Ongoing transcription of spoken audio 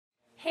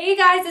Hey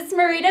guys, it's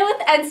Marita with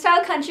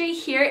Nstyle Country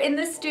here in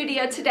the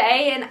studio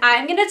today, and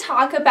I'm going to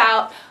talk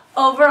about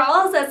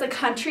overalls as a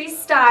country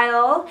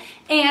style,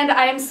 and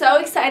I am so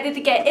excited to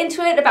get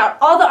into it about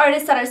all the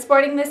artists that are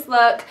sporting this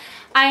look.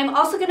 I am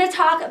also going to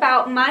talk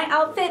about my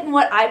outfit and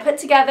what I put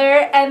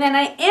together, and then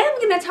I am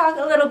going to talk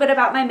a little bit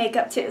about my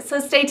makeup too, so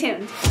stay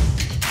tuned.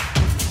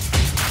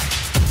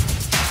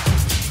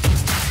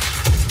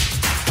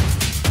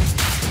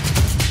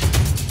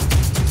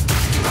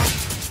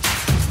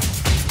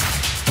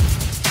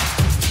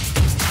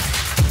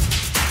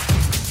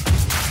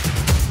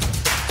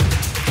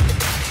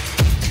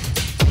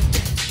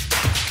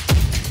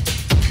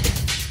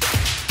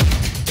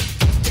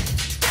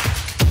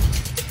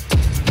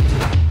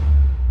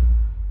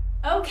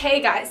 Okay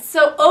guys,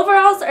 so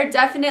overalls are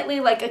definitely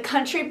like a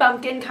country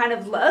bumpkin kind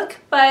of look,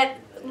 but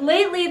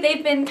lately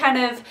they've been kind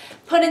of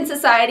put in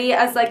society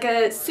as like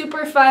a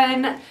super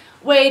fun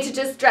way to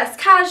just dress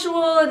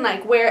casual and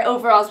like wear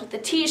overalls with a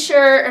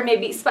t-shirt or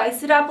maybe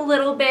spice it up a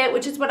little bit,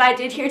 which is what I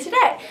did here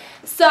today.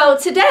 So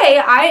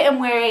today I am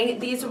wearing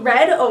these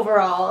red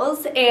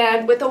overalls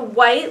and with a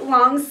white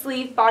long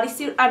sleeve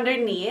bodysuit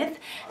underneath,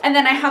 and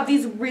then I have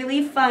these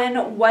really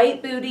fun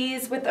white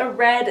booties with a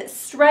red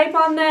stripe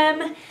on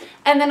them,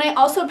 and then I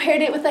also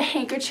paired it with a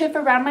handkerchief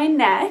around my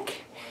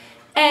neck.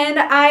 And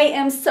I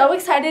am so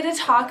excited to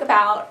talk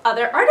about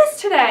other artists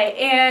today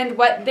and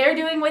what they're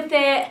doing with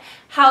it,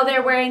 how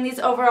they're wearing these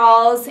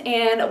overalls,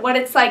 and what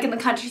it's like in the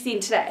country scene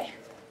today.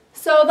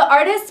 So the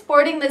artists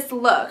sporting this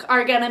look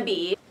are gonna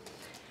be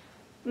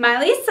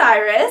Miley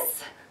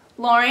Cyrus,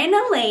 Lauren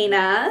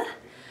Elena,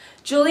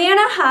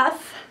 Juliana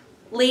Hough,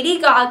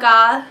 Lady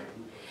Gaga,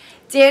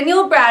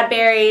 Daniel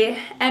Bradbury,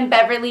 and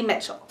Beverly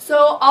Mitchell. So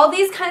all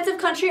these kinds of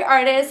country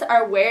artists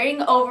are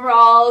wearing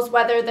overalls,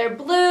 whether they're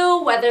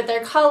blue, whether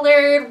they're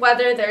colored,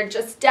 whether they're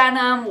just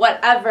denim,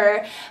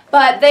 whatever.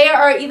 But they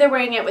are either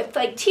wearing it with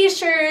like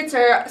t-shirts,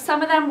 or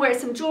some of them wear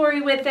some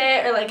jewelry with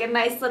it, or like a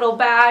nice little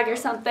bag or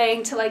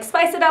something to like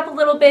spice it up a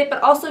little bit,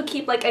 but also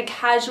keep like a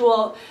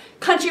casual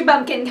country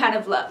bumpkin kind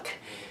of look.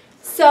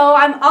 So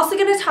I'm also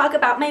going to talk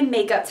about my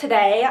makeup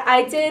today.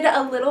 I did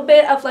a little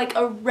bit of like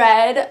a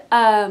red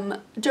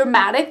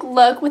dramatic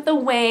look with a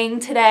wing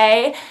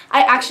today.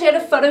 I actually had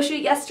a photo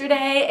shoot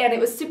yesterday and it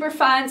was super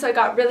fun, so I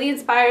got really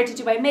inspired to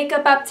do my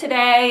makeup up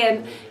today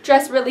and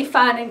dress really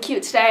fun and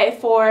cute today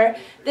for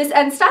this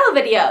Nstyle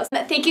video.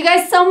 Thank you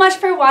guys so much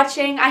for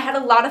watching. I had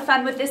a lot of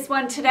fun with this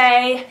one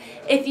today.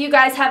 If you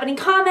guys have any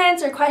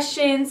comments or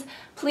questions,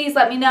 please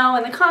let me know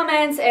in the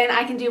comments and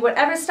I can do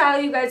whatever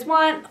style you guys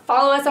want.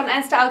 Follow us on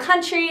Nstyle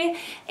Country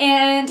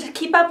and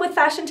keep up with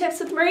fashion tips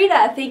with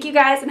Marita. Thank you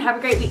guys and have a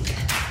great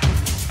week.